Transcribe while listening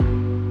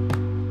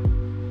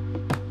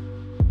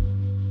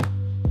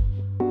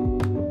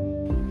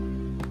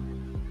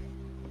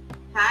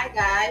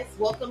guys.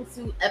 Welcome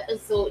to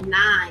episode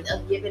 9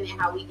 of Giving It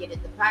How We Get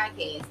It, the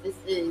podcast. This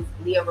is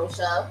Leah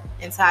Rochelle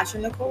and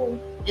Tasha Nicole.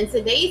 In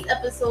today's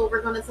episode,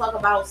 we're going to talk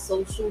about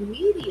social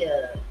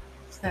media.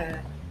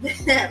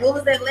 What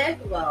was that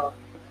laugh about?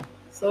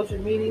 Social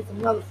media is a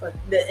motherfucker.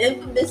 The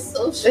infamous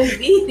social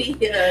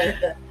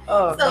media.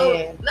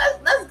 Man.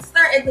 Let's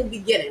start at the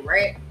beginning,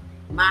 right?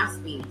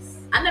 MySpace.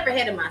 I never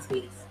had a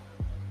MySpace.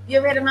 You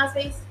ever had a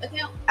MySpace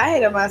account? I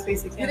had a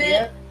MySpace account. You did?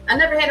 Yeah. I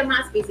never had a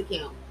MySpace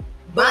account.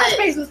 But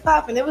MySpace was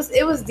popping. It was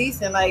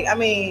decent.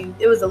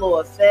 It was a little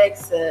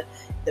effects, the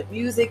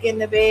music in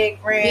the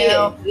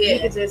background. Yeah. You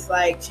could just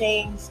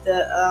change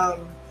the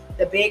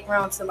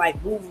background to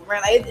move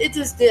around. It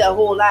just did a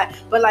whole lot.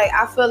 But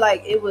I feel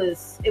like it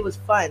was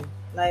fun.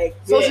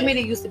 Social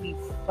media used to be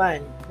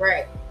fun.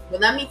 Right.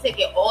 But let me take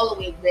it all the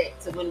way back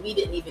to when we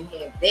didn't even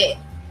have that.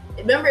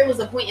 Remember, it was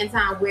a point in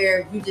time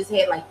where you just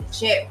had the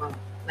chat room.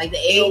 The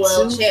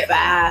AOL chat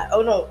room.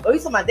 Oh no! Oh, you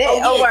talking about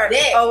that? Word.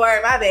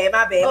 Word. My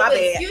bad.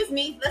 Excuse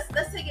me.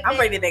 Let's take it back. I'm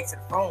bringing it back to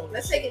the phone.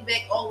 Let's take it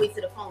back all the way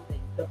to the phone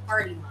thing. The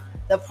party line.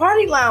 The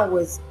party line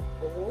was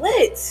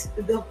lit.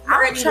 The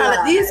party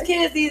line. These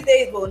kids these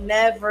days will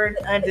never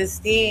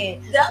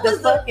understand the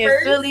fucking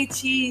Philly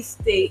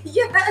cheesesteak.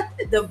 Yeah.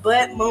 The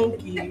butt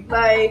monkey.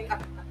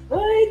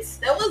 What?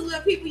 That was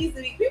when people used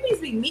to be. People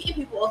used to be meeting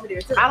people over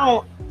there too. I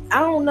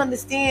don't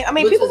understand.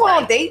 Which people was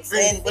went on dates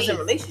unsafe. and was in a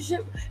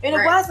relationship, and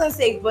Right. it was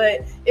unsafe.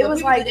 But it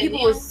was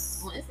people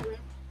was on Instagram.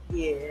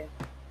 Yeah.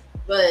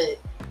 But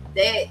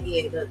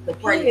the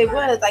party. Yeah, it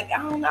was I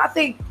don't know. I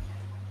think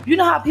you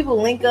know how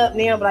people link up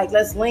now, but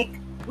let's link.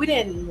 We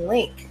didn't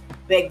link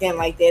back then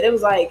like that. It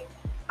was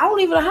I don't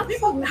even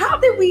know how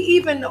did we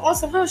even on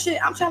some real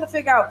shit. I'm trying to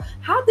figure out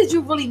how did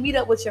you really meet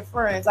up with your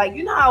friends?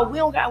 You know how we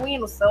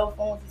ain't no cell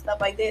phones and stuff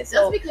like that.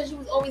 So that's because you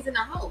was always in the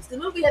house. The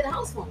movie had the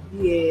house phone.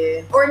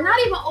 Yeah. Or not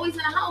even always in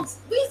the house.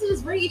 We used to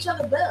just ring each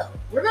other bell.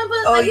 Remember?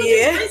 Oh you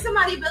yeah. Just ring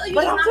somebody bell.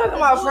 But I'm talking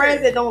about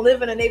friends that don't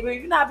live in the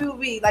neighborhood. You know how people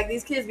be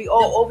these kids be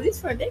all over. These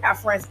friends, they got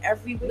friends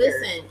everywhere.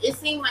 Listen, it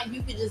seemed like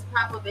you could just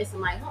pop up at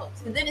somebody's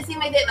house. And then it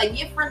seemed like that,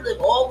 your friend lived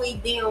all the way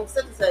down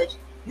such and such.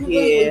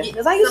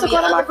 Because I used to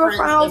go to my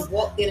girlfriend's house.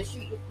 Walk down the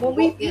street. When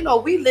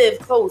we live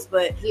close,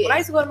 but when I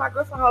used to go to my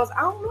girlfriend's house,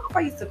 I don't know if I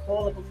used to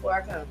call her before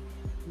I come.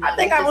 No, I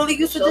think I really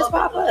used to just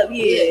pop up.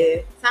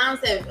 Yeah. Times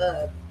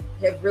have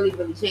really,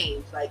 really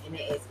changed, in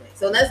that aspect.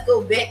 So let's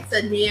go back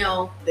to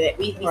now that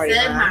we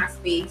said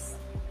MySpace.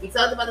 We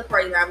talked about the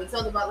party line. We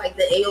talked about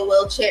the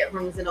AOL chat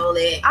rooms and all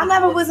that. I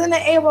never was in the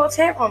AOL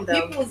chat room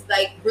though. People was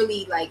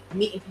really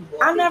meeting people.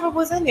 I never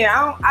was in there.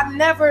 I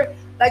never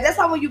that's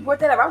how when you brought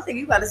that up, I was thinking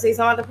you got to say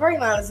something about the party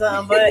line or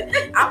something. But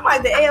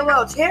I'm the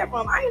AOL chat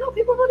room. I didn't know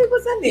people really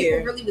was in there.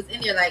 People really was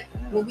in there.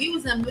 When we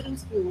was in middle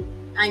school,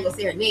 I ain't gonna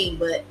say her name,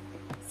 but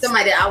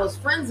somebody that I was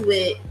friends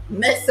with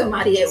met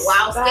somebody at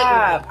Wild Skate.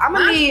 I'm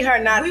gonna need her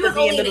not we to was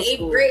be in only middle in 8th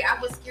school. grade.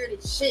 I was scared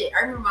as shit.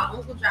 I remember my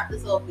uncle dropped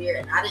us off there,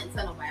 and I didn't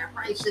tell nobody. I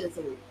probably should have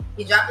told her.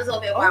 He dropped us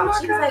off at Wild.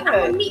 She was like, "I'm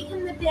gonna meet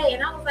him today,"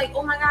 and I was like,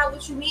 "Oh my god,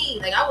 what you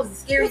mean?" I was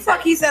scared.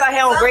 Fuck, he said I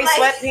had on gray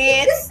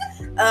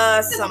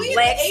sweatpants, some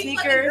black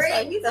sneakers.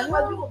 He said,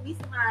 "Well, you will meet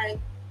somebody."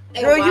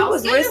 Girl, you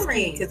was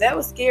risky because that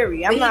was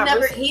scary.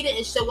 He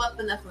didn't show up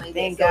for nothing like that.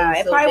 Thank God.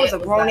 It probably was a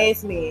grown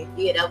ass man.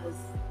 Yeah, that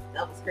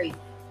was crazy.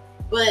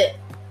 But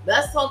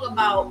let's talk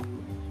about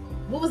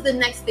what was the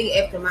next thing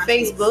after my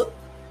Facebook.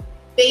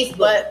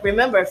 But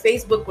remember,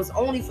 Facebook was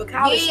only for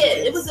college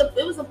students.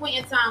 It was a point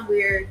in time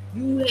where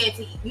you had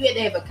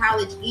to have a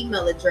college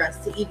email address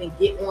to even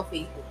get on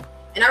Facebook.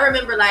 And I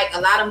remember a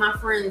lot of my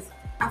friends,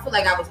 I feel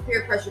like I was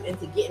peer pressured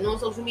into getting on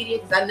social media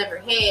because I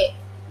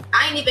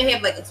didn't even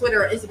have a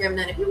Twitter or Instagram.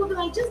 None. And people would be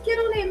like, just get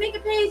on there and make a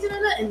page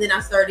and then I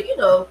started,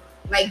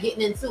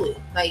 getting into it.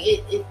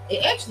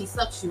 It actually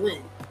sucks you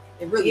in.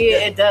 It really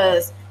does. It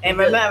does. And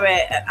remember,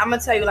 I'm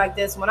gonna tell you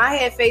this: when I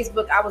had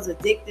Facebook, I was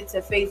addicted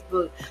to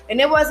Facebook,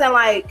 and it wasn't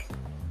like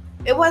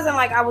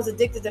I was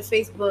addicted to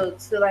Facebook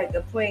to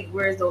the point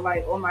where it's oh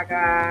my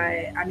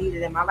god, I need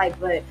it in my life.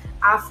 But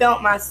I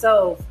felt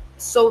myself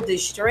so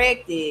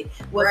distracted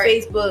with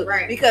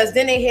Facebook because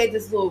then they had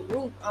this little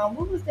group.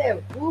 What was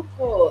that group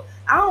called?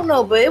 I don't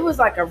know, but it was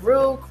a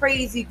real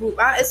crazy group.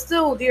 It's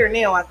still there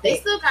now. I think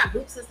they still got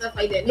groups and stuff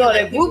like that. No,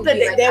 the group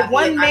that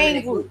one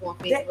main group on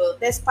Facebook.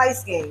 That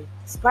Spice Gang.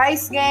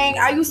 Spice Gang.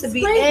 I used to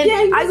be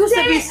I used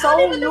to be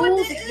so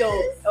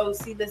new.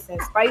 See, listen,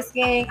 Spice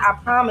Gang. I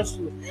promise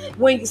you,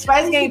 when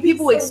Spice Gang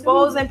people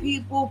exposing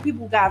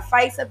people got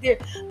fights up there.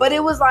 But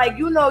it was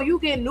you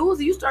get news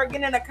and you start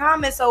getting in the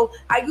comments. So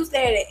I used to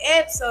have an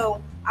app,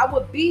 so I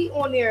would be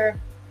on there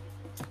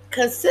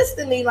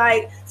consistently,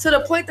 to the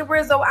point to where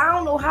I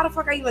don't know how the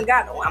fuck I even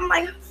got on. I'm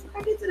how the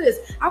fuck I get to this?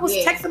 I was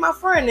texting my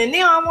friend and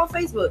now I'm on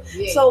Facebook.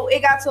 So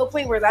it got to a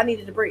point where I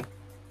needed a break.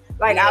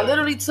 I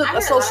literally took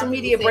a social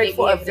media break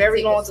for a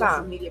very long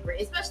time.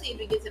 Especially if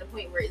you get to the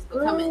point where it's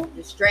becoming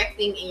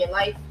distracting in your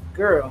life.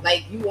 Girl.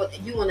 You want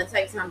to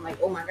type time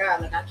oh my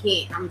god, I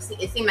can't.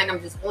 It seems like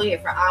I'm just on here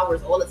for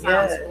hours all the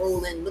time,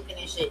 scrolling, looking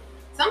at shit.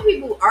 some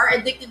people are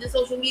addicted to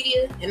social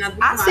media, and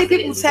I see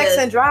people text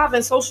and drive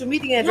and social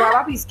media and drive.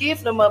 I be scared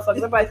for the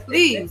motherfuckers. I'm like,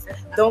 please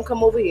don't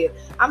come over here.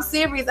 I'm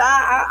serious.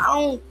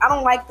 I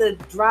don't like to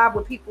drive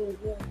with people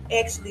who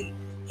actually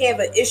have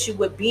an issue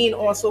with being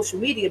on social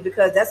media,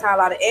 because that's how a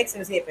lot of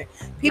accidents happen.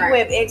 People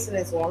have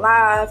accidents on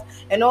live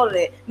and all of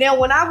that. Now,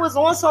 when I was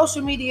on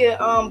social media,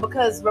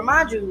 because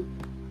remind you,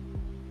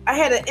 I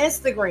had an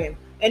Instagram.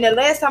 And the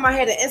last time I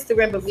had an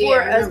Instagram before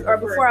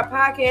our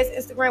podcast,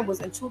 Instagram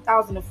was in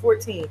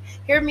 2014.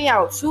 Hear me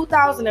out,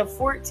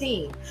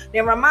 2014.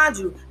 Now, remind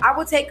you, I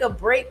would take a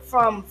break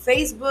from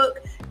Facebook,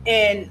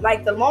 and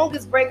like the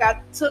longest break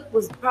I took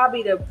was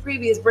probably the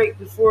previous break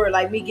before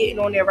like me getting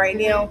on there right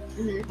now,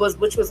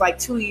 which was like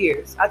 2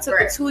 years. I took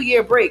a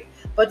 2-year break.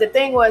 But the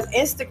thing was,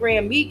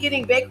 Instagram, me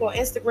getting back on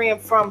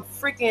Instagram from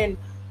freaking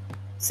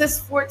since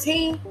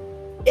 14,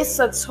 it's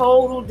a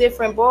total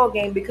different ball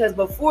game, because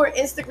before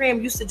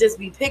Instagram used to just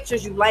be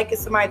pictures, you liking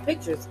somebody's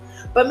pictures.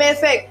 But matter of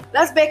fact,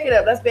 let's back it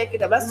up.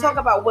 Let's talk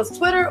about, was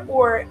Twitter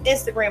or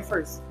Instagram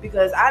first?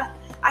 Because I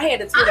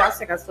had a Twitter. I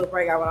think I still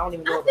break out. I don't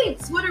even know. I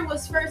think Twitter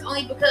was first,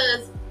 only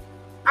because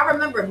I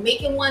remember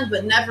making one,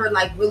 but never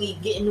like really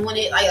getting on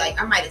it.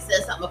 Like I might have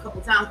said something a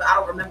couple times, but I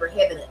don't remember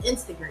having an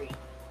Instagram.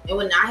 And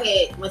when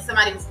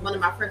one of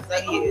my friends was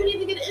like, "Oh, you need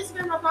to get an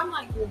Instagram," I'm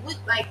like, "Well, what?"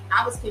 Like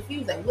I was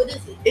confused. Like, what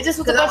is it? It just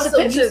was a bunch of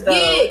pictures, though.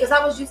 Yeah, because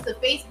I was used to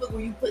Facebook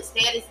where you put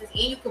statuses and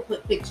you could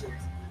put pictures,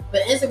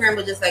 but Instagram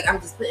was just like, I'm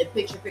just putting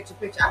picture. I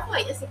feel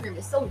like Instagram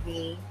is so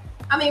vain.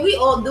 I mean, we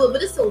all do it,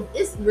 but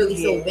it's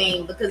really so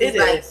vain, because it's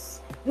like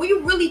when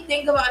you really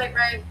think about it,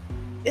 right?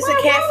 It's a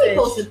catfish.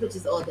 Posting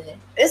pictures all day.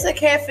 It's a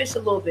catfish a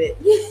little bit.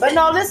 But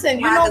no,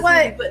 listen, you know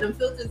what? Put them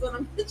filters on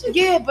them pictures.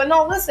 Yeah, but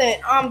no, listen.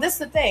 This is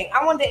the thing.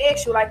 I wanted to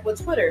ask you, like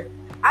with Twitter.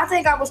 I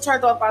think I was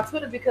turned off by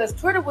Twitter because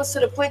Twitter was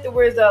to the point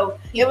where though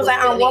it was like,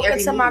 I'm walking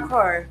to my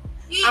car.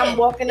 Yeah, I'm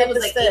walking up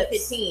the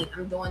steps. 8:15.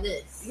 I'm doing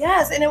this.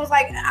 Yes, and it was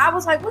like, I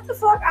was like, what the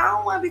fuck? I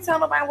don't want to be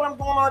telling nobody what I'm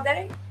doing all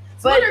day.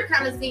 Twitter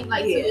kind of seemed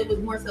like too, it was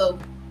more so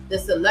the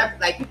celebrity,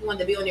 like people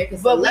wanted to be on there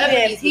because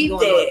celebrities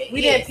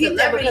we didn't peep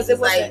that because it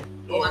was like,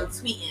 oh, I'm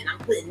tweeting, I'm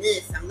putting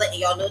this, I'm letting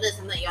y'all know this,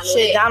 I'm letting y'all know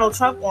shit, that. Donald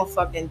Trump on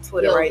fucking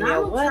Twitter right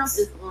now. Donald Trump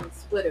is on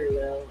Twitter,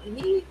 yo.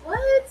 And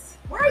what?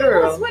 Why are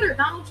you on Twitter,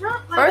 Donald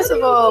Trump? Like, first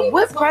of all,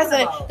 what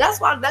president? That's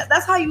why.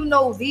 That's how you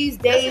know these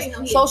days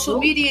social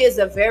media is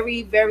a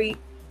very, very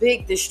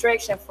big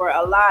distraction for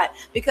a lot,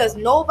 because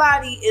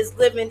nobody is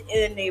living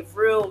in a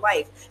real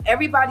life.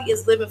 Everybody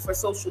is living for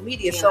social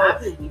media. So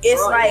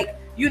it's like,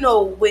 you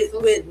know, with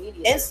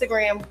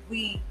Instagram,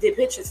 we did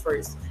pictures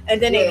first, and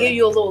then they give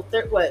you a little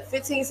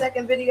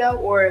 15-second video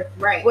or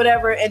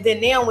whatever, and then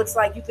now it's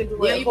like you can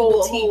do a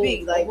whole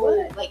TV, like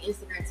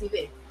Instagram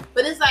TV.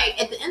 But it's like,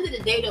 at the end of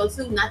the day, though,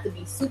 too, not to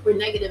be super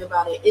negative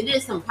about it, it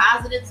is some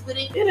positives with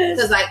it. It is.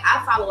 Because, like,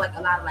 I follow, like,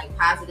 a lot of, like,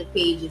 positive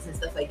pages and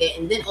stuff like that.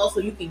 And then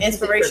also you can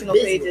inspirational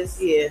use it for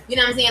pages, yeah. You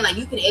know what I'm saying? Like,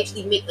 you can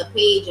actually make a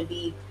page and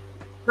be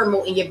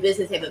promoting your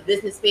business, have a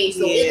business page.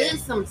 So it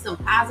is some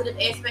positive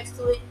aspects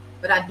to it.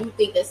 But I do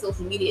think that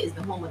social media is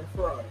the home of the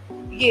fraud.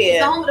 Yeah.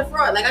 It's the home of the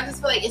fraud. Like, I just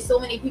feel like it's so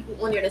many people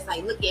on there that's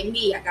like, look at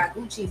me. I got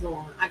Gucci's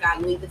on. I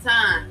got Louis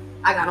Vuitton.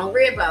 I got on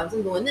Red Bottoms.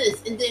 I'm doing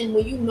this. And then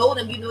when you know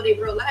them, you know their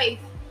real life.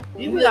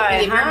 You be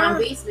like, in your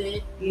grandma's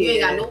basement. You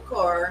ain't got no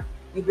car.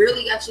 You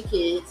barely got your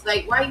kids.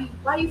 Like, why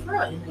you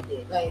frauding like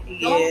that? Like,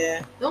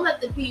 don't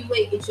let the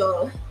PUA get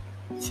your.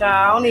 Child,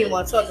 I don't even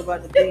want to talk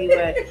about the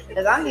PUA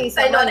because I need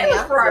some money. They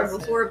was fraud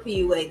before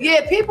PUA.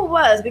 Yeah, people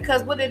was,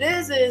 because what it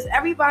is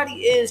everybody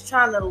is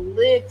trying to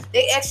live.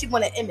 They actually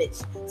want an image.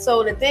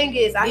 So the thing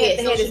is, I have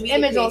to have this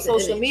image on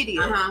social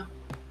media. And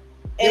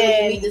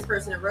when you meet this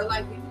person in real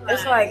life,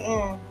 it's like,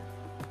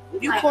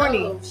 you corny.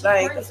 Oh,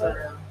 like,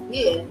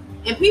 yeah.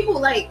 And people,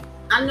 like,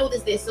 I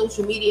noticed that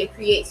social media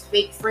creates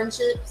fake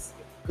friendships.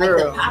 Like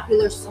the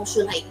popular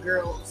socialite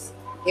girls,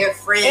 their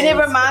friends. And it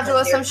reminds you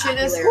of some shit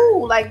in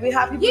school. Like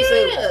how people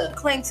say,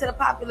 cling to the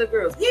popular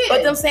girls. Yeah.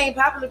 But them same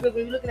popular girls,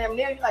 when you're looking at them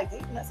there, you're like,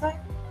 damn, that's right.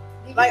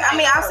 Like, I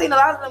mean, I've seen a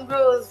lot of them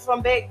girls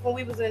from back when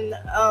we was in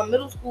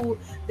middle school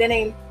that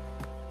ain't,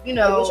 you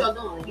know. Like, what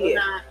y'all doing?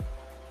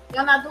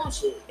 Y'all not doing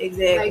shit.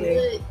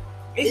 Exactly.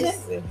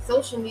 Like,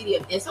 social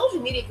media. And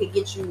social media could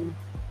get you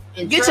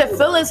get your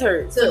feelings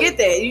hurt. So get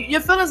that. Your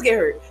feelings get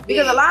hurt.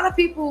 Because a lot of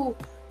people,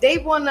 they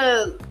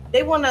wanna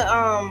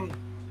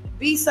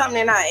be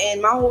something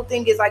and my whole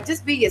thing is like,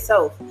 just be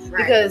yourself.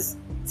 Because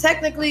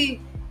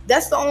technically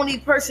that's the only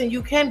person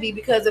you can be,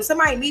 because if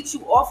somebody meets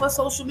you off of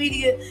social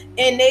media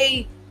and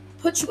they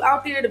put you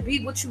out there to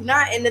be what you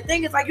not, and the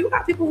thing is, like, you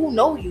got people who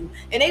know you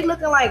and they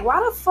looking like,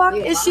 why the fuck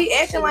is she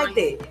acting like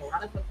that? Why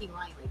the fuck he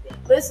lying like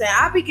that? Listen,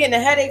 I be getting a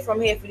headache from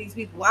here for these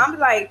people. I'm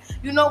like,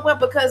 you know what?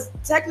 Because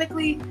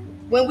technically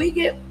when we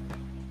get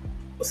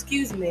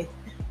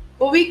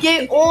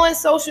on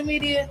social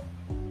media,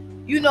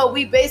 you know,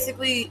 we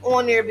basically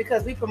on there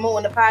because we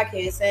promoting the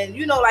podcast, and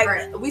you know,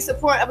 like we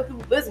support other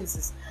people's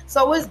businesses.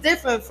 So it's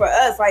different for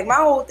us. Like, my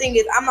whole thing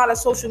is, I'm not a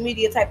social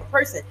media type of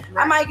person.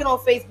 I might get on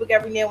Facebook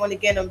every now and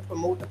again and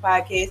promote the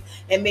podcast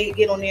and maybe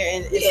get on there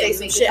and say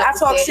some shit. I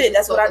talk shit.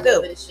 That's what I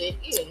do.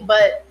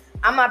 But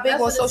I'm not big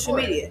on social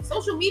media.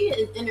 Social media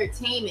is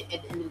entertainment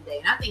at the end of the day,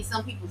 and I think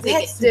some people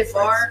take it too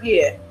far.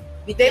 Yeah.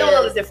 They don't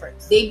know the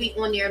difference. They be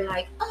on there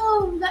like,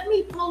 oh, let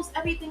me post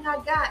everything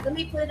I got. Let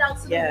me put it out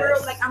to the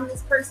world. Like I'm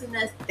this person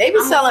that's. They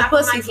be selling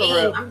pussy for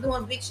real. I'm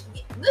doing big shit.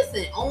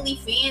 Listen,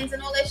 OnlyFans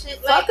and all that shit.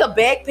 Fuck a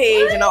back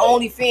page and the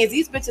OnlyFans.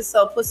 These bitches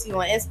sell pussy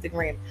on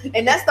Instagram,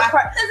 and that's the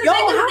part. Yo,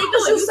 how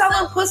much you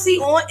selling pussy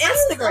on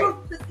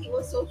Instagram? Pussy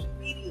on social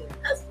media.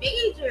 That's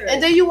major.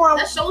 And then you want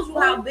that shows you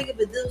how big of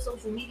a deal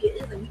social media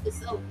is, and we can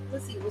sell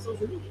pussy on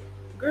social media.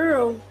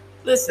 Girl,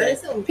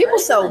 listen, people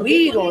sell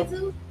weed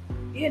on.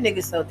 Yeah,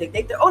 niggas sell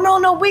dick. Oh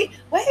no, wait,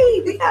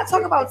 we gotta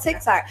talk about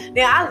TikTok.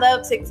 Now I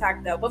love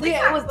TikTok though, but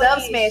it was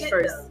Dub Smash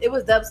first. It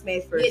was Dub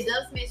Smash first. Yeah,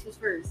 Dub Smash was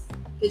first.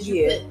 Cause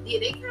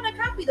they kind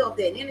of copied off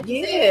that.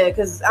 Yeah,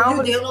 because I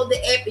don't download the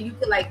app and you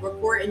could like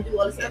record and do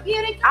all the stuff.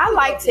 Yeah, I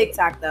like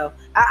TikTok though.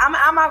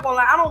 I'm not gonna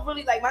lie. I don't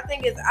really like. My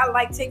thing is I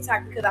like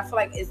TikTok because I feel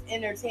like it's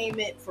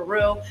entertainment for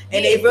real,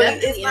 and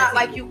it's not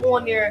like you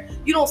on there.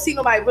 You don't see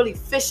nobody really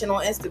fishing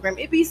on Instagram.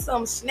 It be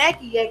some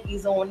snacky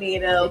yakkies on there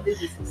though.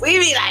 We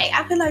be like,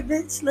 I feel like,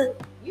 bitch,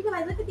 look. You be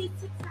like, look at these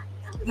TikTok.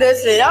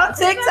 Listen, y'all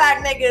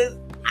TikTok niggas.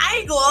 I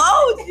ain't gonna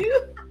hold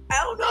you.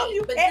 I don't know if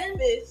you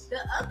catfish. The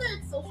other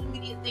social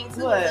media thing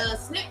too is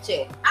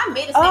Snapchat. I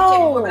made a Snapchat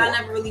before, but I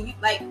never really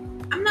like.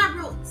 I'm not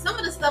real. Some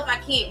of the stuff I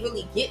can't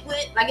really get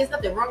with. Like it's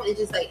nothing wrong with it. It's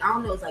just like I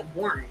don't know. It's like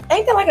boring.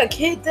 Ain't that like a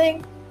kid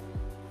thing?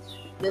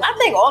 I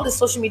think all the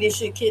social media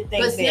shit kid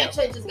things. But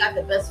Snapchat just got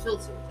the best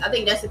filters. I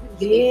think that's what people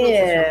get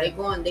their filters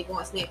from. They go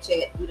on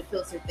Snapchat, do the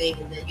filter thing,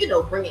 and then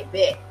bring it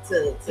back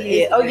to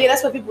yeah. Instagram. Oh yeah,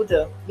 that's what people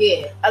do.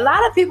 Yeah, a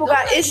lot of people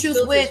got issues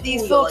with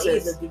these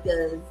filters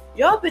because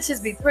y'all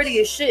bitches be pretty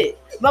as shit.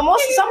 But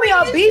some of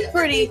y'all be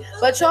pretty,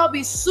 but y'all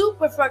be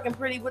super fucking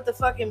pretty with the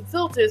fucking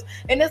filters.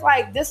 And it's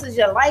like this is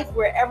your life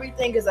where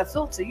everything is a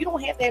filter. You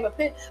don't have to have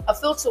a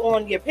filter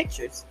on your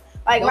pictures.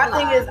 Like my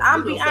thing is,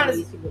 I'm be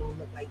honest. People don't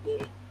look like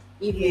that.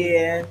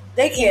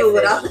 They can't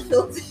without the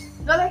filter.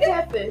 No, they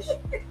catfish.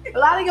 A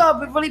lot of y'all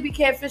really be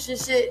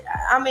catfishing shit.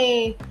 I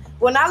mean,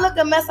 when I look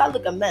a mess, I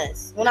look a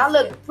mess. When I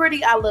look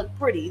pretty, I look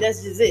pretty.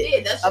 That's just it.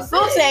 Yeah, that's just a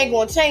filter ain't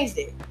gonna change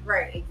that.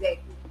 Right,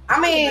 exactly. I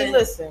mean,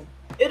 listen,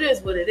 it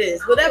is what it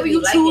is. Whatever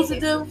you choose to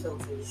do.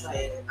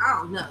 I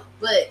don't know,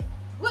 but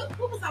what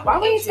was I? Why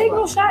we ain't take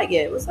no shot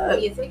yet? What's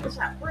up? Yeah, take a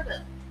shot. Where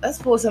the? Let's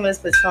pull some of this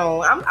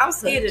Patron. I'm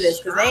scared of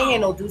this because they ain't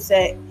had no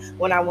Doucette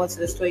when I went to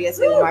the store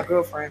yesterday with my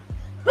girlfriend.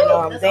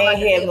 And, they ain't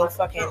had no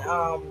fucking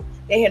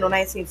they had no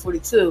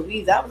 1942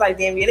 either. I was like,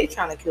 damn, yeah, they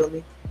trying to kill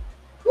me.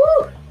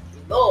 Woo!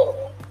 Lord.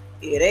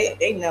 Yeah,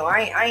 they know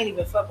I ain't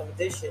even fucking with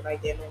this shit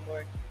like that no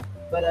more.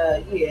 But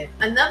yeah.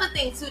 Another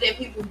thing too that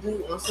people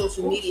do on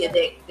social media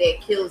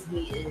that kills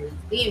me is,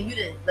 damn, you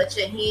didn't let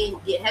your hand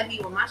get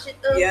heavy on my shit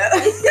though. Yeah.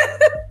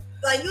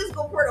 Like you just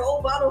gonna pour the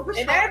whole bottle of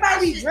and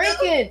everybody be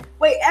drinking. Though.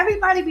 Wait,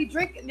 everybody be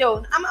drinking.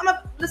 Yo,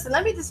 listen,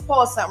 let me just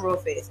pause something real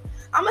fast.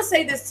 I'm gonna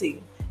say this to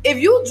you. If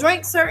you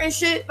drink certain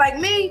shit, like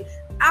me,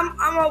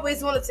 I'm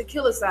always on the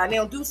tequila side.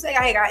 Now, do say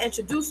I got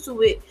introduced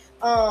to it,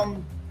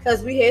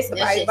 because we had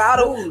somebody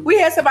bottle. Smooth. We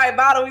had somebody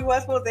bottle we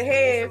wasn't supposed to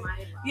have.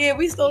 Yeah,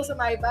 we stole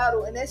somebody's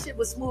bottle, and that shit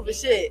was smooth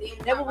as shit.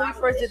 That was when we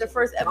first did the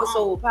first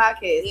episode of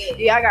podcast.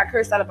 Yeah, I got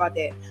cursed out about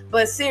that.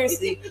 But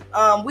seriously,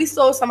 we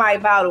stole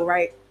somebody's bottle,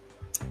 right?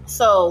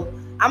 So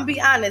I'm be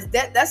honest,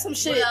 that's some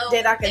shit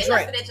that I can drink. They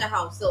left it at your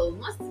house. So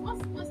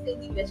once they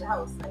leave it at your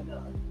house, like.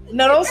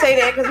 No, don't say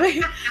that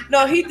because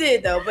no, he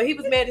did though, but he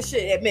was mad as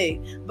shit at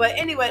me. But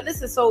anyway,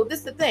 listen. So this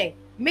is the thing.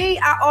 Me,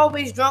 I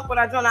always drunk what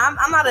I drunk.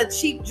 I'm not a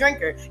cheap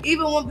drinker.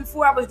 Even when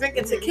before I was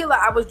drinking tequila,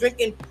 I was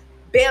drinking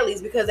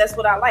Baileys because that's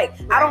what I like.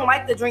 Right. I don't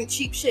like to drink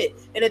cheap shit.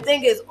 And the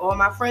thing is, all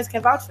my friends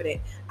can vouch for that.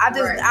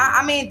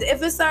 I mean,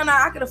 if it's something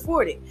I can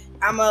afford it,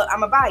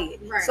 I'ma buy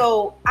it. Right.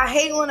 So I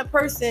hate when a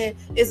person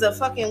is a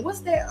fucking what's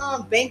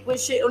that banquet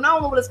shit? I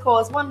don't know what it's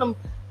called. It's one of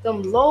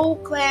them low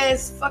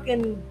class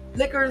fucking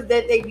liquors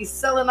that they be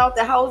selling out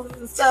the houses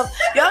and stuff.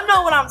 Y'all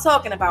know what I'm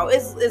talking about.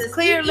 It's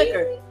clear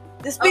liquor.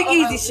 The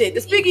speakeasy shit.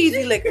 The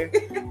speakeasy liquor.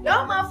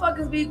 Y'all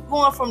motherfuckers be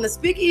going from the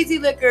speakeasy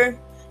liquor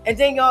and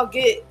then y'all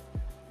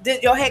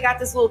had got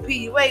this little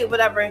PUA or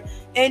whatever,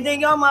 and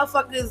then y'all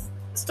motherfuckers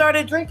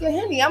started drinking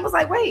Henny. I was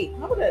like, wait,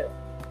 hold up.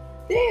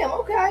 Damn,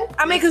 okay.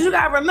 I mean, because you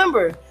gotta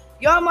remember,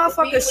 y'all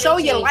motherfuckers show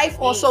your life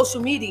on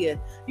social media.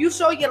 You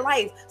show your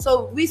life.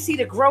 So we see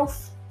the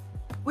growth.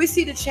 We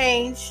see the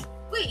change.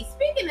 Wait,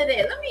 speaking of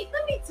that, let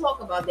me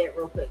talk about that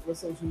real quick with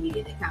social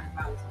media that kind of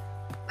follows me.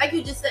 Like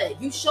you just said,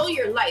 you show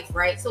your life,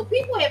 right? So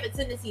people have a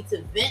tendency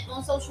to vent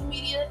on social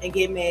media and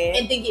get mad,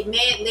 and then get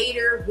mad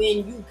later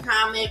when you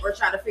comment or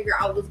try to figure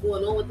out what's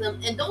going on with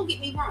them. And don't get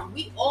me wrong,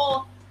 we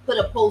all put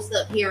a post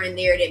up here and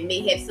there that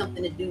may have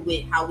something to do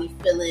with how we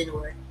feeling,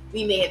 or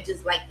we may have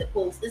just liked the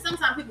post. And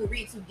sometimes people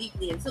read too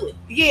deeply into it.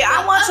 Yeah, but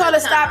I want y'all to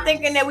stop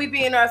thinking that we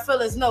be in our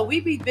feelings. No, we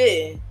be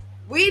big.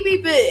 We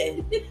be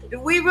big.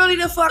 We really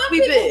the fuck Some be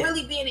big.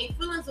 Really be in their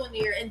feelings on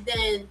there, and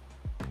then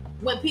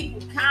when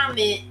people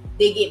comment,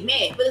 they get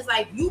mad. But it's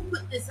like you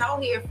put this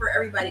out here for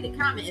everybody to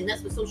comment, and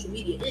that's what social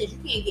media is. You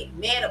can't get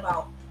mad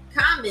about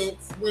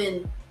comments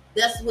when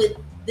that's what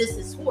this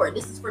is for.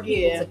 This is for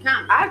people to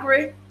comment. I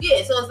agree.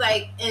 Yeah, so it's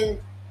like, and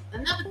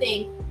another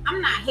thing,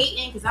 I'm not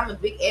hating because I'm a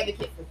big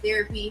advocate for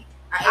therapy.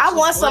 I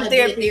want some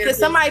therapy. Can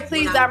somebody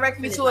please direct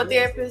me to a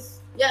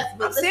therapist? Yes,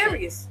 but I'm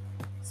serious.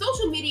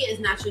 Social media is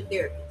not your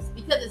therapist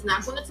because it's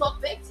not going to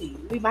talk back to you.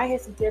 We might have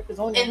some therapists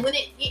on there. And when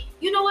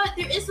you know what,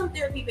 there is some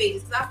therapy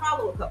pages because I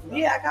follow a couple.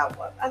 Yeah,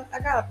 I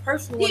got a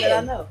personal one that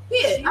I know.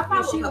 Yeah, I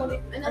follow a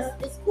couple, and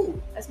it's cool.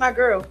 That's my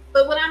girl.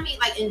 But what I mean,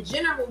 like in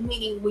general,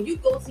 meaning when you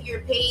go to your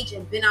page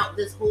and vent out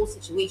this whole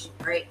situation,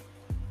 right?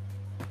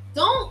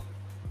 Don't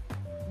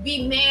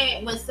be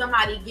mad when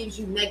somebody gives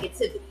you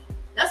negativity.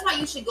 That's why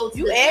you should go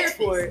to the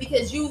therapist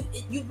because you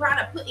kind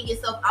of putting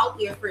yourself out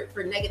there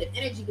for negative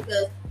energy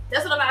because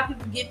that's what a lot of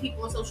people give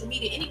people on social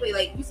media anyway.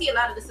 Like you see a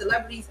lot of the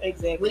celebrities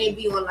when they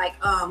be on like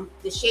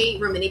the shade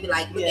room and they be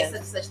like look at such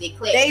and such, they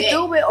clap they back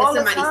do it all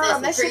the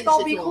time. That shit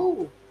gonna be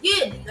cool.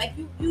 Yeah, like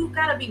you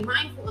gotta be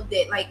mindful of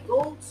that. Like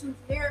go to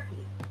therapy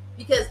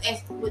because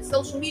as with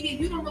social media,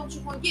 you don't know what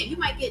you're gonna get. You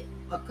might get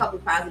a couple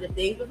positive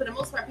things, but for the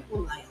most part, people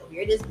are like, oh,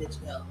 here this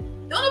bitch go.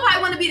 Don't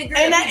nobody want to be the girl.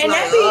 And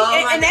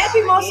that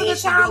be most of the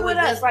time with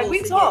us. Like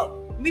we talk,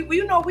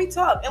 we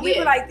talk, and we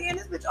be like, damn,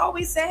 this bitch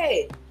always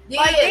sad.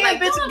 Yeah, like, damn,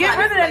 bitch, get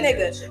rid of that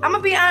nigga. I'm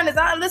gonna be honest.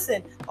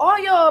 Listen, all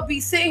y'all be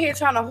sitting here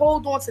trying to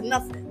hold on to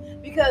nothing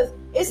because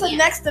it's a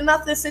next to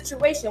nothing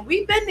situation.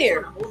 We've been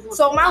there.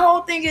 So my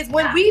whole thing is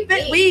when we've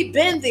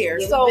been there.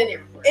 So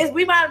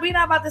we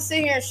not about to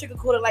sit here and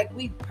sugarcoat it like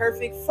we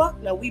perfect.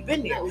 Fuck no, we've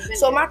been there.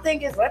 So my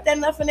thing is let that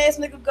nothing ass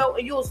nigga go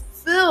and you'll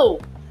feel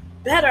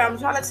better. I'm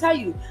trying to tell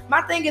you.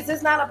 My thing is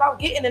it's not about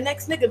getting the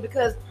next nigga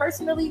because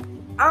personally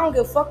I don't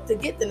give a fuck to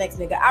get the next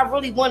nigga. I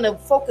really want to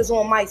focus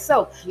on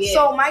myself. Yeah.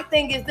 So my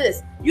thing is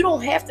this. You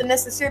don't have to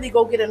necessarily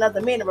go get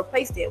another man to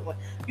replace that one.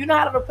 You know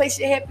how to replace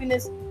your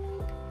happiness?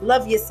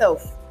 Love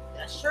yourself.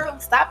 That's true.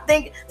 Stop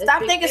thinking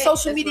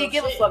social media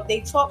give a fuck.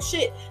 They talk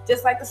shit.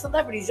 Just like the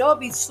celebrities. Y'all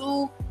be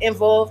too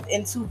involved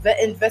and too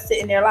invested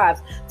in their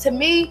lives. To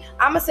me,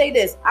 I'ma say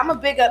this. I'ma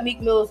big up Meek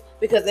Mills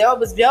because y'all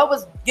was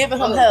giving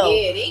him hell.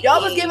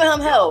 Y'all was giving him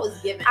hell.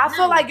 I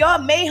feel like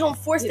y'all made him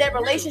force that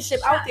relationship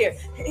out there.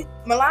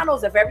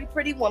 Milano's a very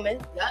pretty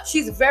woman. Yep.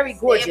 She's very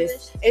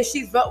gorgeous. And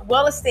she's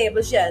well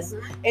established, yes.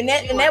 Mm-hmm. And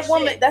that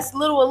woman, that's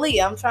little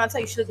Aaliyah. I'm trying to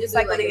tell you, she looks just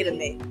like Aaliyah to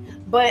me.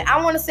 But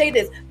I want to say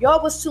this.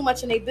 Y'all was too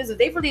much in their business.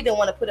 They really didn't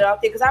want to put it out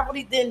there because I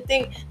really didn't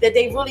think that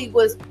they really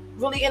was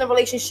in a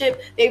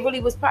relationship. They really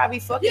was probably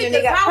fucking and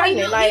they got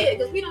pregnant.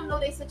 Because we don't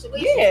know their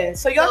situation. Yeah,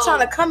 so y'all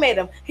trying to come at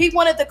him. He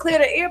wanted to clear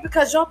the air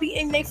because y'all be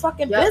in their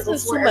fucking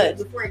business too much.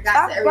 Before it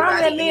got to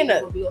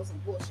everybody,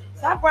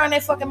 Stop bringing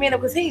that fucking man up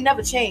because he ain't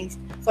never changed.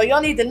 So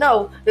y'all need to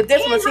know the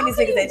difference between these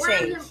niggas that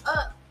changed.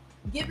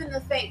 Given the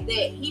fact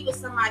that he was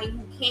somebody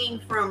who came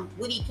from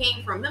what he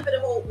came from. Remember the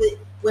whole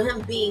with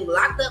him being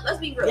locked up? Let's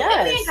be real. Yes.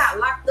 That man got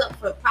locked up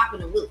for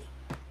popping a willy.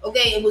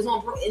 Okay, it was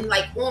on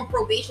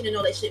probation and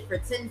all that shit for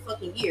 10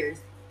 fucking years.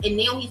 And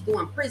now he's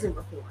doing prison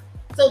reform.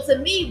 So to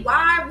me,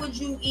 why would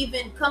you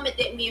even come at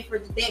that man for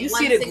that one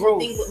single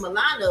thing with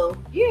Milano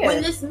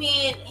when this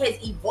man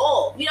has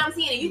evolved? You know what I'm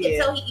saying? And you can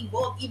tell he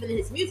evolved even in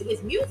his music.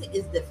 His music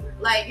is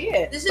different. Like,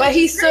 but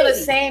he's still the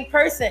same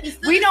person.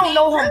 We don't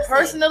know him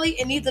personally,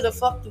 and neither the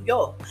fuck do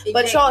y'all. Exactly.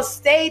 But y'all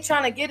stay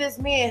trying to get this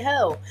man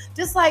hell.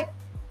 Just like,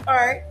 all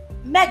right,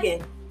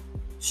 Megan.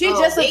 She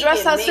just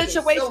addressed her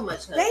situation.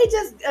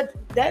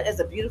 That is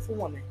a beautiful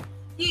woman.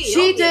 Yeah,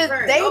 she just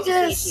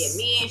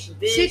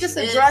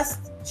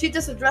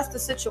addressed the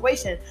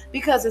situation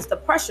because it's the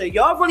pressure.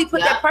 Y'all really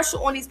put that pressure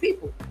on these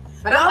people.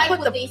 But y'all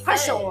put the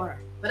pressure on her.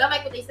 But I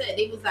like what they said.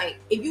 They was like,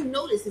 if you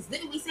notice,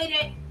 didn't we say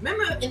that?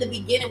 Remember in the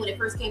beginning when it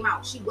first came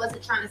out, she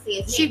wasn't trying to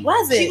say his name. She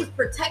wasn't. She was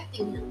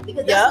protecting him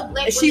because that's what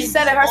black women she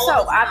said it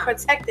herself. I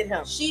protected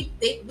him.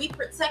 We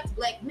protect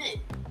black men.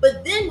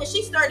 But then when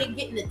she started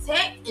getting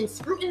attacked and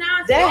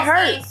scrutinized, that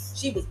hurts.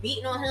 She was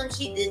beating on him.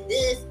 She did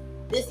this.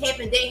 This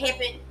happened. That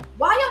happened.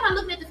 Why y'all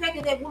not looking at the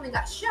fact that woman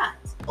got shot?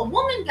 A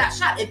woman got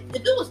shot. If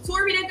it was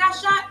Tory that got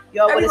shot,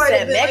 y'all would have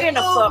said Megan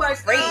the fuck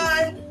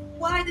crazy.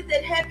 Why did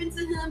that happen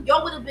to him?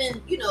 Y'all would have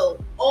been,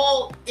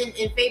 all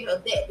in favor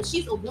of that. But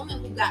she's a woman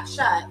who got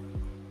shot,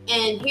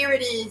 and here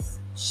it is.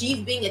 She's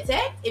being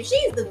attacked. If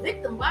she's the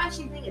victim, why is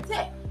she being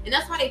attacked? And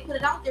that's why they put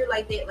it out there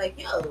like that.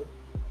 Like, yo,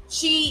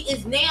 she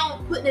is now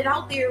putting it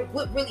out there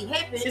what really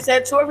happened. She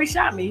said Tory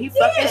shot me. He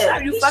fucking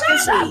shot you. Fucking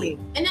shot me.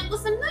 And that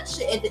was some nut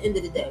shit at the end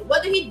of the day.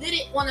 Whether he did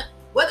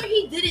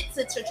it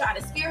to try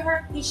to scare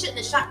her, he shouldn't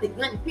have shot the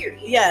gun,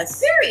 period.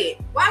 Yes. Period.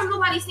 Why is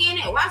nobody saying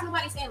that? Why is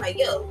nobody saying like,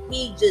 yo,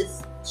 he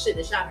just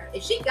shouldn't have shot her?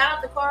 If she got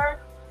out the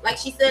car, like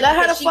she said, let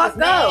her the fuck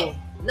go.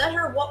 Let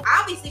her walk.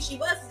 Obviously she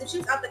was, because if she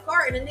was out the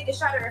car and the nigga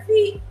shot her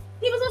feet,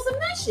 he was on some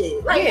nut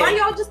shit. Like, why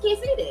y'all just can't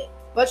say that?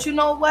 But you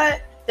know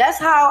what? That's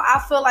how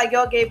I feel like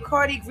y'all gave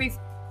Cardi grief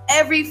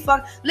every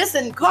fuck.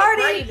 Listen,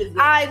 Cardi,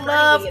 I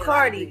love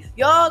Cardi.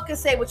 Y'all can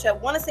say what you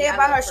want to say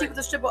about her. She was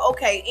a stripper,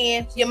 okay,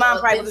 and your mom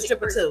probably was a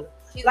stripper too.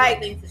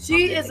 Like,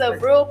 she is a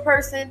real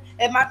person,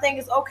 and my thing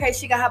is, okay,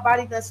 she got her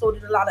body done, so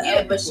did a lot of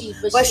other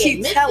people. But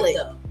she tell it.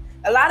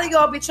 A lot of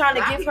y'all be trying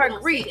to give her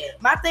grief.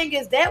 My thing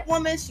is that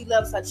woman, she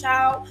loves her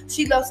child.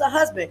 She loves her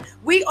husband.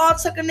 We all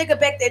took a nigga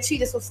back that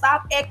cheated, so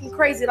stop acting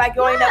crazy like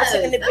you ain't never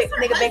took a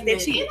nigga back that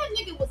cheated. And that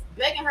nigga was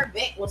begging her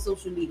back on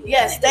social media.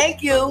 Yes,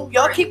 thank you.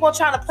 Y'all keep on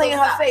trying to play in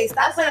her face.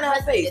 Stop playing in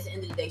her face. At the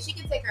end of the day, she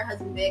can take her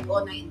husband back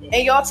all night and day.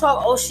 And y'all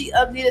talk, oh, she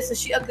ugly this and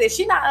she ugly.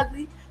 She not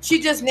ugly. She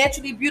just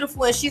naturally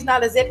beautiful, and she's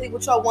not exactly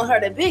what y'all want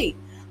her to be.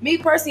 Me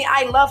personally,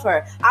 I love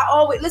her. I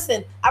always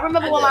listen. I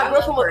remember when my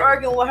girlfriend was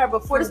arguing with her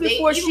before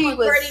she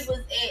was.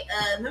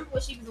 Remember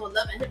when she was on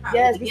Love and Hip Hop?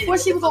 Yes, before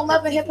she was on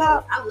Love and Hip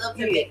Hop. I loved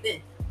her back then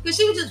because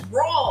she was just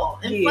raw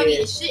and funny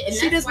as shit,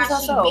 and that's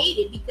why she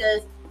made it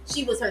because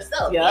she was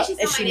herself. Yeah,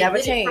 and she never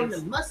changed. From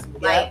the muscle,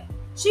 like.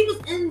 She was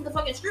in the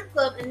fucking strip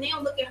club, and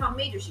now look at how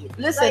major she is.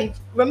 Listen,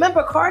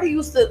 remember Cardi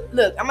used to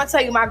look. I'm gonna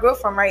tell you my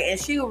girlfriend, right? And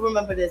she will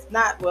remember this.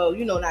 Not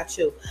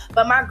you,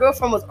 but my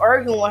girlfriend was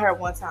arguing with her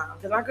one time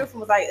because my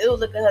girlfriend was like, "Ew,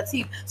 look at her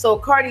teeth." So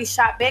Cardi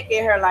shot back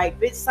at her like,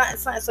 "Bitch, something."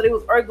 So they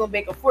was arguing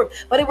back and forth.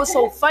 But it was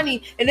so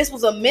funny, and this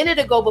was a minute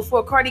ago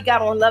before Cardi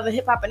got on Love and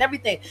Hip Hop and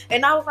everything.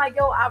 And I was like,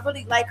 "Yo, I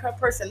really like her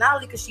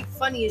personality because she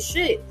funny as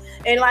shit."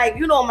 And like,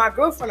 my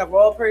girlfriend a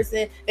raw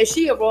person, and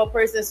she a raw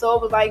person, so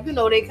it was like,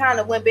 they kind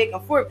of went back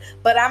and forth.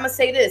 But I'm gonna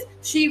say this: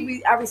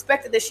 I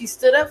respected that she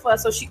stood up for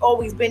us, so she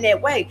always been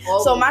that way.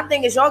 Always. So my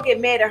thing is, y'all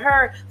get mad at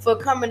her for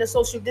coming to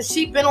social.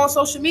 She been on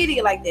social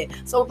media like that,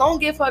 so don't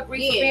give her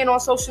grief for being on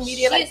social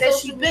media like that.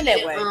 She been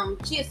that way.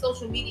 She a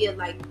social media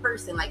like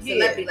person, like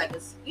celebrity, like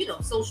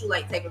a social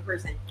like type of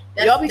person.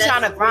 Y'all be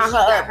trying to grind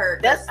her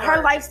up. That's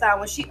her lifestyle.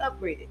 When she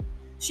upgraded,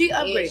 she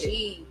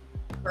upgraded.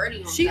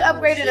 She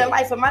upgraded her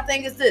life, and my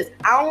thing is this: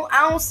 I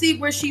don't see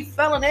where she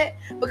fell in it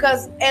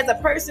because as a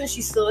person,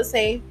 she's still the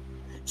same.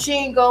 She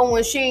ain't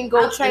go change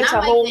her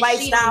whole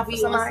lifestyle for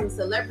somebody. Some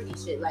celebrity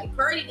shit. Like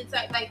Cardi, the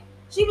type, like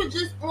she was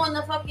just on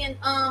the fucking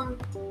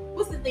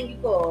what's the thing you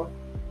call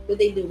what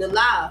they do, the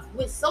live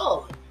with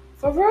Saul.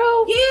 For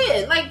real?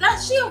 Yeah, like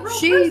that. She a real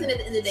person at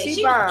the end of the day.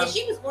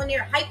 She was on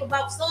there hype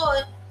about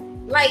Saul.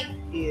 Like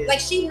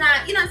she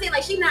not, you know what I'm saying?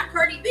 Like she not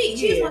Cardi B.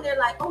 She was on there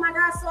like, oh my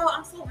God, Saul,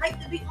 I'm so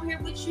hyped to be on here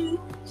with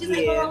you. She's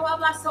like, blah, blah,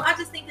 blah. So I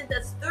just think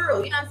that's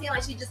thorough. You know what I'm saying?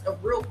 Like she's just a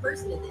real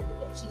person at the end of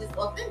the day. She's just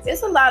authentic.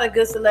 There's a lot of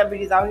good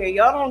celebrities out here.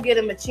 Y'all don't get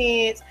them a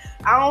chance.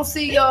 I don't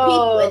see y'all.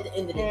 People at the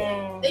end of the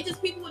day. They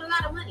just people with a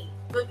lot of money.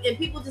 And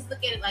people just look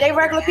at it like they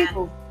regular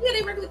people. Yeah,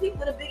 they regular people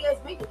with a big ass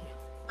bank account.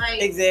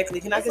 Like exactly.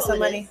 Can I get some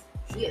money?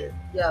 Yeah.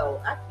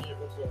 Yo, I can't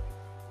with you.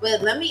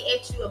 But let me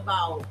ask you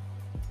about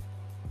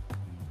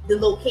the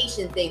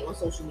location thing on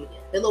social media.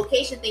 The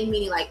location thing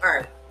meaning like, all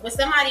right, when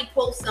somebody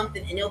posts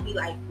something and they'll be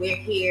like, we're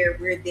here,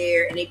 we're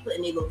there, and they put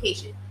in their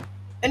location.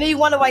 And then you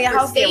wonder why your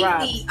house get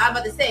robbed. I'm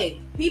about to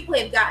say, people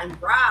have gotten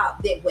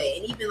robbed that way.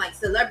 And even like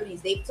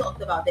celebrities, they've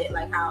talked about that,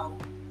 like how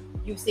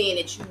you saying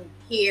that you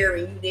here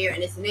and you there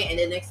and this and that, and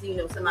then next thing you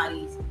know,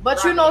 somebody's. But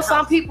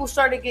some people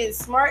started getting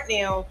smart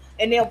now,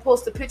 and they'll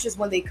post the pictures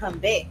when they come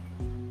back.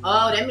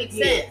 Oh, that makes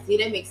sense.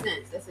 Yeah, that makes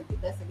sense. That's a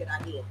good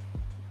idea.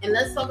 And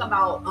let's talk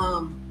about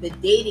the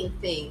dating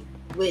thing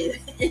with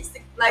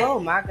like. Oh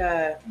my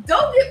God!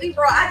 Don't get me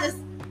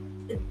wrong.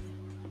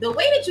 The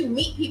way that you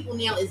meet people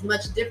now is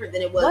much different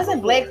than it was.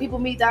 Wasn't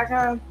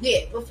blackpeoplemeet.com?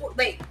 Yeah, before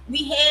like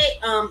we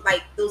had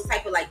like those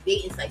type of like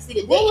dating sites. See,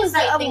 the what dating was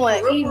site the other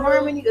one?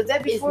 eHarmony? Is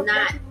that before?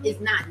 It's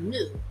not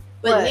new,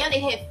 but now they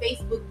have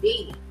Facebook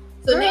dating.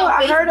 So girl, now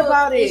I heard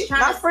about it.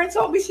 My friend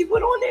told me she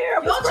went on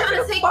there. Y'all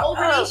trying to take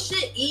over their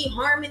shit.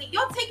 eHarmony.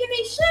 Y'all taking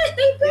their shit.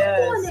 They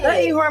been doing that.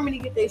 Let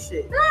eHarmony get their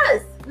shit.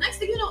 Yes. Next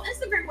thing you know,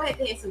 Instagram will have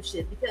to have some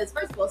shit because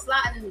first of all,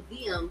 sliding in the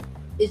DM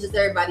is just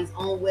everybody's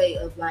own way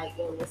of like,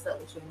 yo, what's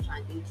up with you? I'm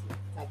trying to date you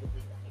type of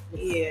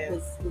thing. Like,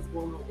 what's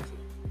going on with you?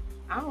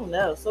 I don't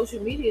know.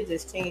 Social media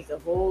just changed the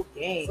whole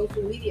game.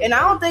 Social media, and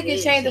I don't think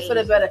it changed it for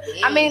the better.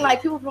 I mean,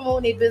 like people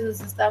promoting their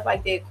business and stuff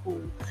like that, cool.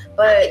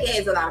 But I think it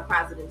has a lot of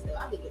positives though.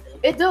 I think it does.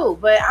 It do,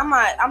 but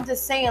I'm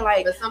just saying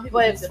like,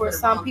 but for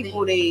some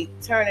people they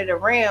turn it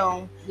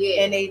around,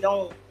 and they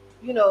don't,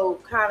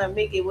 kind of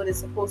make it what it's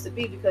supposed to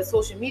be because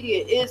social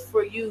media is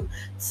for you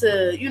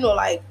to,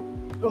 like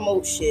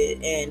promote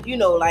shit and you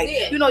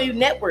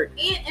network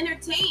and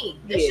entertain.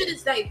 That shit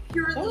is like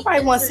purely.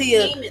 Nobody want to see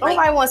you.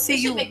 Nobody want to see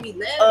you. Make me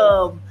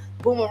laugh.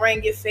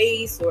 Boomerang your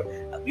face or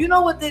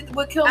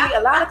what killed me.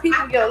 A lot of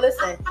people,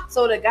 listen.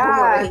 So the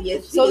guy,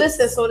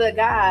 the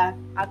guy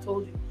I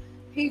told you,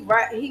 he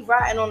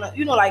riding on a,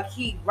 like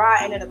he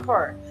riding in a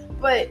car.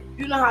 But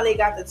you know how they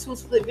got the 2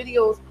 split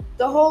videos.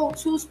 The whole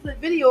 2 split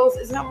videos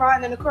is him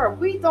riding in the car.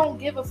 We don't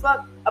give a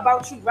fuck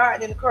about you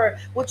riding in the car,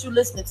 what you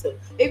listening to.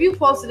 If you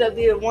posted up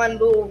there one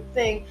little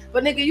thing,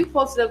 but nigga, you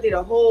posted up there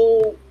the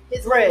whole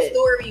his whole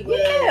story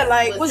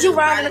was you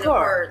riding in the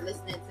car?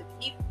 Listening to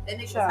people. That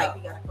nigga was like,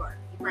 we got a car.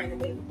 He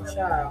riding in the car.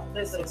 Child,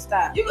 listen,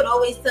 stop. You can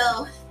always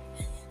tell.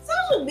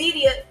 Social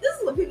media, this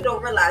is what people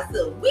don't realize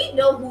too. We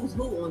know who's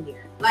who on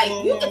there. Like,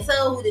 you can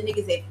tell who the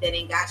niggas that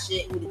ain't got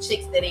shit, who the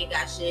chicks that ain't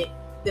got shit,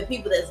 the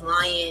people that's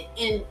lying,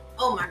 and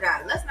oh my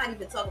God, let's not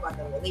even talk about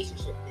the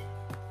relationship thing.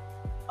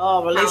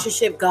 Oh,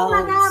 relationship goals.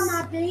 Oh my God,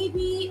 my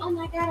baby. Oh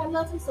my God, I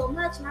love him so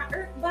much. My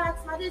earth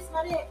box, my this,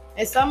 my that.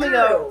 And some of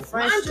your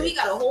friends, mind you, he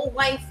got a whole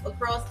wife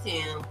across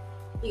town.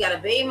 He got a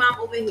baby mom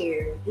over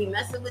here. He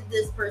messing with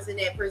this person,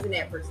 that person,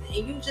 that person.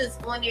 And you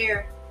just on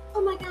there,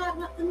 oh my God,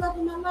 the love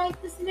of my life,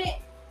 this and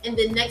that. And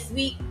then next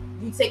week,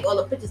 you take all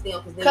the pictures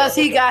down because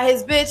he got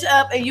his bitch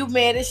up and you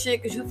mad as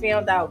shit because you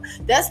found out.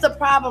 That's the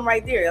problem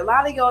right there. A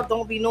lot of y'all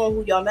don't be knowing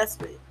who y'all mess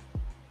with.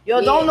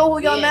 Y'all don't know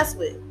who y'all mess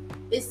with.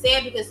 It's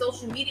sad because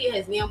social media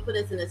has now put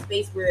us in a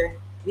space where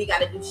we got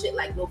to do shit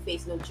like no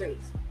face, no trace.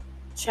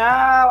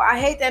 Child, I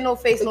hate that no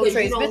face, no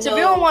trace. Bitch, if you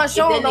don't want to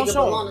show him, don't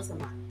show him.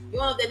 You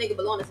don't know if that nigga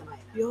belong to somebody.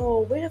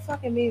 Yo, where the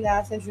fucking meeting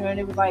that I sent you? And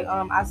it was like,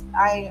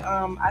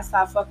 I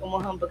stopped fucking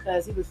with him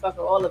because he was fucking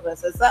all of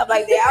us or something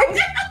like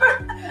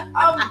that.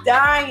 I'm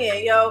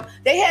dying, yo.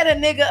 They had a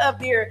nigga up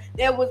there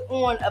that was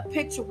on a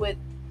picture with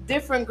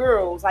different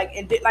girls, like,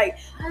 and like,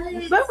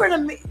 remember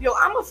the yo?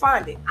 I'ma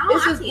find it.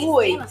 It's his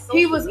boy.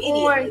 He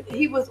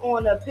was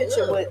on a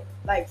picture with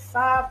like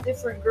 5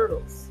 different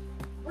girls.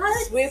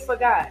 What? Swear for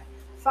God,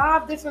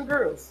 5 different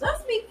girls.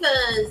 That's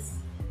because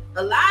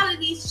a lot of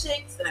these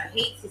chicks, and I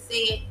hate to say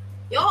it,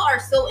 y'all are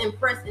so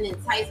impressed and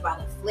enticed by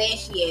the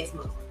flashy ass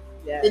mother.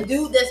 Yes. The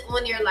dude that's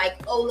on there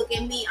like, oh, look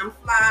at me, I'm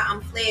fly,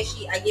 I'm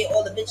flashy, I get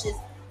all the bitches.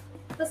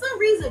 For some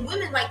reason,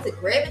 women like to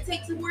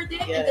gravitate toward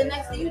that, and then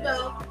next thing you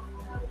know,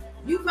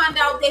 you find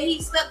out that he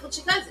slept with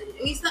your cousin,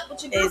 he slept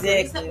with your girlfriend,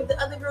 he slept with the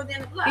other girl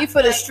down the block. He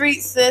for the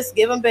streets, sis.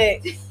 Give him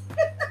back.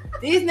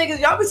 These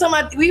niggas, y'all be talking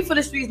about we for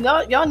the streets.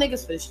 No, y'all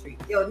niggas for the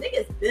streets. Yo,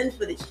 niggas been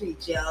for the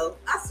streets, yo.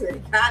 I swear to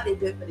God, they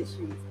been for the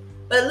streets.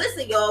 But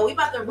listen, y'all, we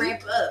about to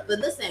ramp up. But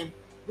listen,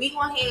 we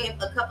gonna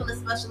have a couple of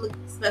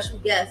special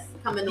guests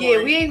coming on.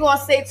 Yeah, we ain't gonna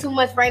say too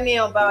much right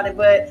now about it,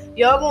 but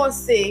y'all gonna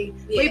see.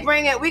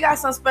 Yeah. We got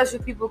some special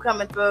people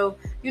coming through.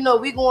 You know,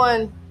 we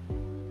going,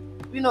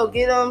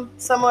 get them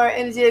some of our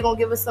energy. They're gonna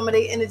give us some of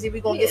their energy. We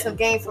gonna get some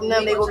game from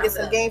them. They gonna get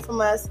some game from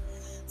us.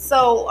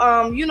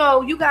 So,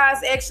 you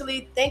guys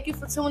actually, thank you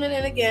for tuning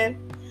in again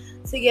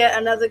to get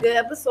another good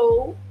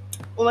episode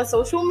on my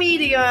social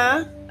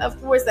media.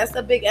 Of course, that's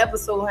a big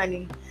episode,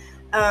 honey.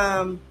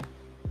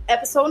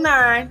 Episode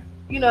 9.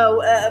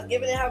 Of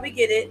Giving It How We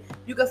Get It.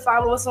 You can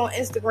follow us on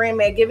Instagram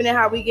at Giving It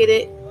How We Get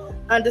It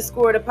 _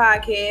 the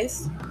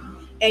podcast.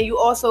 And you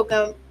also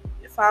can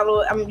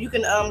follow, you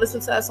can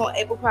listen to us on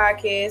Apple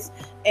Podcasts,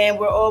 and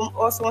we're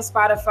also on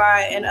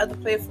Spotify and other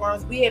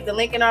platforms. We have the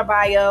link in our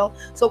bio.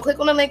 So click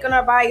on the link in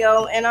our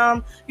bio,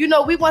 and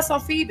we want some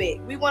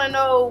feedback. We want to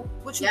know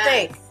what you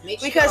think.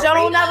 Because y'all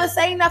don't never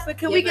say nothing.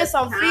 Can we get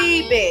some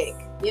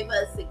feedback? Give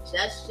us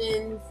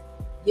suggestions.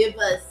 Give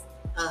us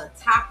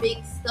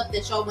topics, stuff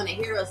that y'all want to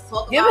hear us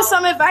talk about. Give us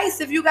some advice.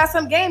 If you got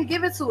some game,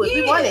 give it to us.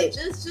 We want it.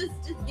 Just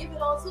give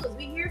it all to us.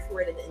 We here for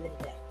it at the end of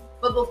the day.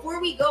 But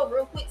before we go,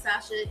 real quick,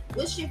 Sasha,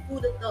 what's your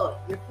food of thought?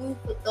 Your food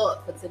for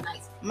thought for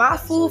tonight? My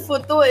food for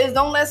thought is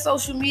don't let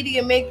social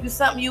media make you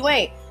something you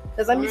ain't.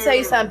 Because let me tell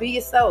you something. Be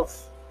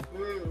yourself.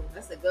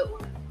 That's a good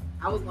one.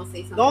 I was gonna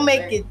say something. Don't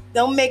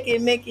make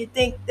it make you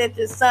think that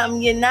there's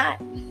something you're not.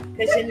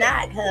 Because you're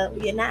not, huh?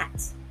 You're not.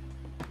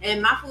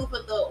 And my food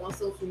for thought on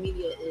social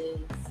media is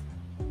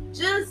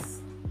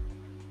just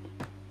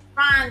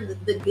find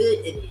the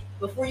good in it.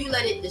 Before you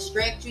let it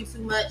distract you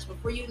too much,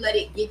 before you let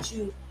it get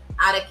you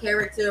out of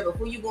character,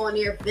 before you go in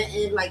there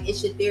venting like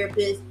it's your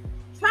therapist,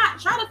 try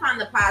to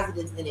find the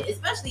positives in it.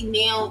 Especially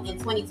now in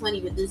 2020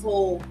 with this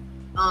whole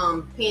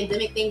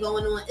pandemic thing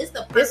going on. It's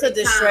the perfect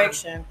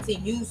distraction time to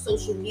use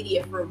social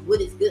media for what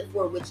it's good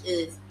for, which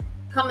is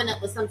coming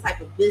up with some type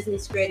of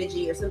business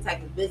strategy or some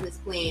type of business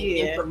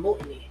plan and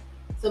promoting it.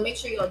 So make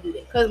sure y'all do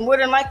that. Because more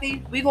than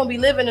likely, we're going to be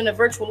living in a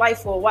virtual life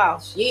for a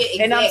while. Yeah,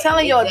 exactly. And I'm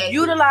telling y'all,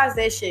 utilize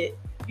that shit.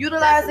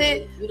 Utilize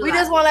it. We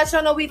just want to let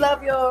y'all know we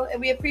love y'all and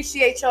we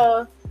appreciate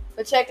y'all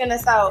for checking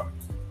us out.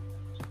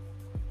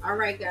 All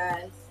right,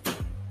 guys.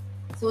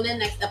 Tune in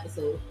next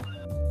episode.